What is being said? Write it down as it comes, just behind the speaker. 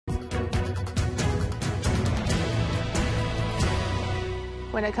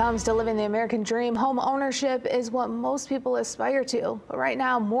When it comes to living the American dream, home ownership is what most people aspire to. But right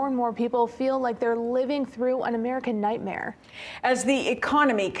now, more and more people feel like they're living through an American nightmare. As the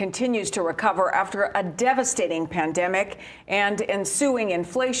economy continues to recover after a devastating pandemic and ensuing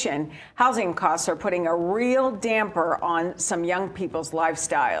inflation, housing costs are putting a real damper on some young people's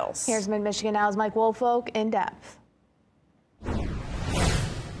lifestyles. Here's Mid-Michigan Now's Mike Woolfolk in depth.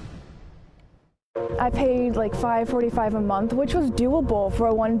 I paid like $545 a month, which was doable for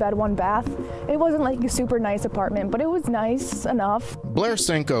a 1-bed, 1-bath. It wasn't like a super nice apartment, but it was nice enough. Blair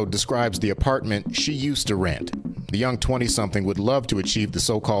Senko describes the apartment she used to rent. The young 20-something would love to achieve the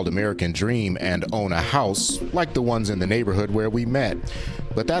so-called American dream and own a house like the ones in the neighborhood where we met.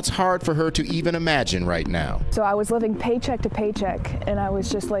 But that's hard for her to even imagine right now. So I was living paycheck to paycheck, and I was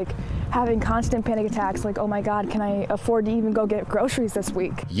just like having constant panic attacks like, oh my God, can I afford to even go get groceries this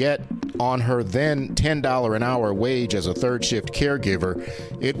week? Yet, on her then $10 an hour wage as a third-shift caregiver,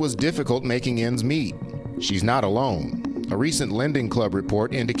 it was difficult making ends meet. She's not alone. A recent Lending Club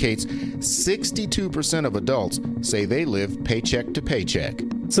report indicates 62% of adults say they live paycheck to paycheck.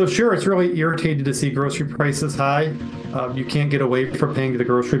 So sure, it's really irritating to see grocery prices high. You can't get away from paying the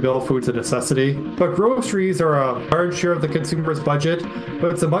grocery bill. Food's a necessity. But groceries are a large share of the consumer's budget,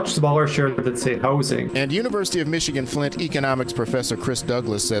 but it's a much smaller share than, say, housing. And University of Michigan Flint economics professor Chris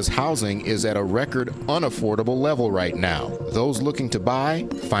Douglas says housing is at a record unaffordable level right now. Those looking to buy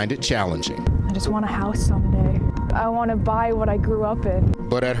find it challenging. I just want a house someday. I want to buy what I grew up in.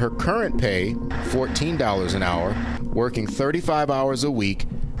 But at her current pay, $14 an hour, working 35 hours a week,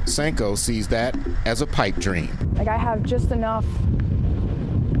 Senko sees that as a pipe dream. Like I have just enough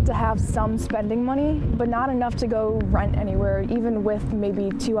to have some spending money, but not enough to go rent anywhere, even with maybe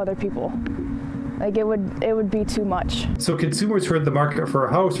 2 other people. Like it would be too much. So consumers who are in the market for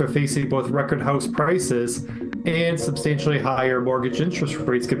a house are facing both record house prices and substantially higher mortgage interest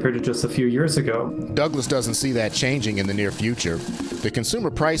rates compared to just a few years ago. Douglas doesn't see that changing in the near future. The Consumer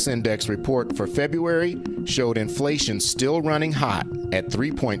Price Index report for February showed inflation still running hot at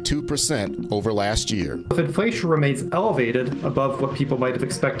 3.2% over last year. If inflation remains elevated above what people might have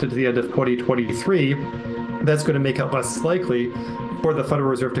expected at the end of 2023, that's going to make it less likely for the Federal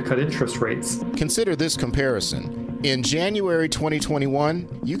Reserve to cut interest rates. Consider this comparison. In January 2021,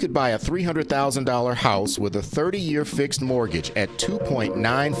 you could buy a $300,000 house with a 30-year fixed mortgage at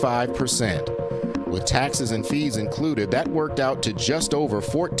 2.95%. With taxes and fees included, that worked out to just over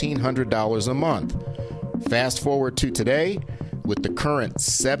 $1,400 a month. Fast forward to today, with the current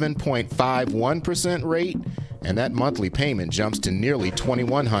 7.51% rate, and that monthly payment jumps to nearly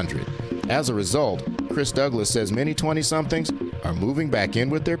 $2,100. As a result, Chris Douglas says many 20-somethings are moving back in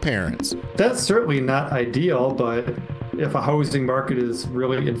with their parents. That's certainly not ideal, but if a housing market is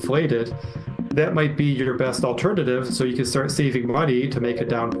really inflated, that might be your best alternative, so you can start saving money to make a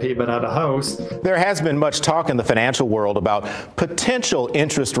down payment on a house. There has been much talk in the financial world about potential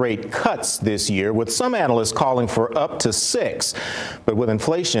interest rate cuts this year, with some analysts calling for up to 6. But with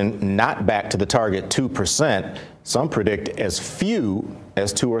inflation not back to the target 2%, some predict as few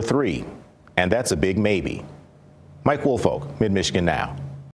as 2 or 3. And that's a big maybe. Mike Woolfolk, Mid-Michigan Now.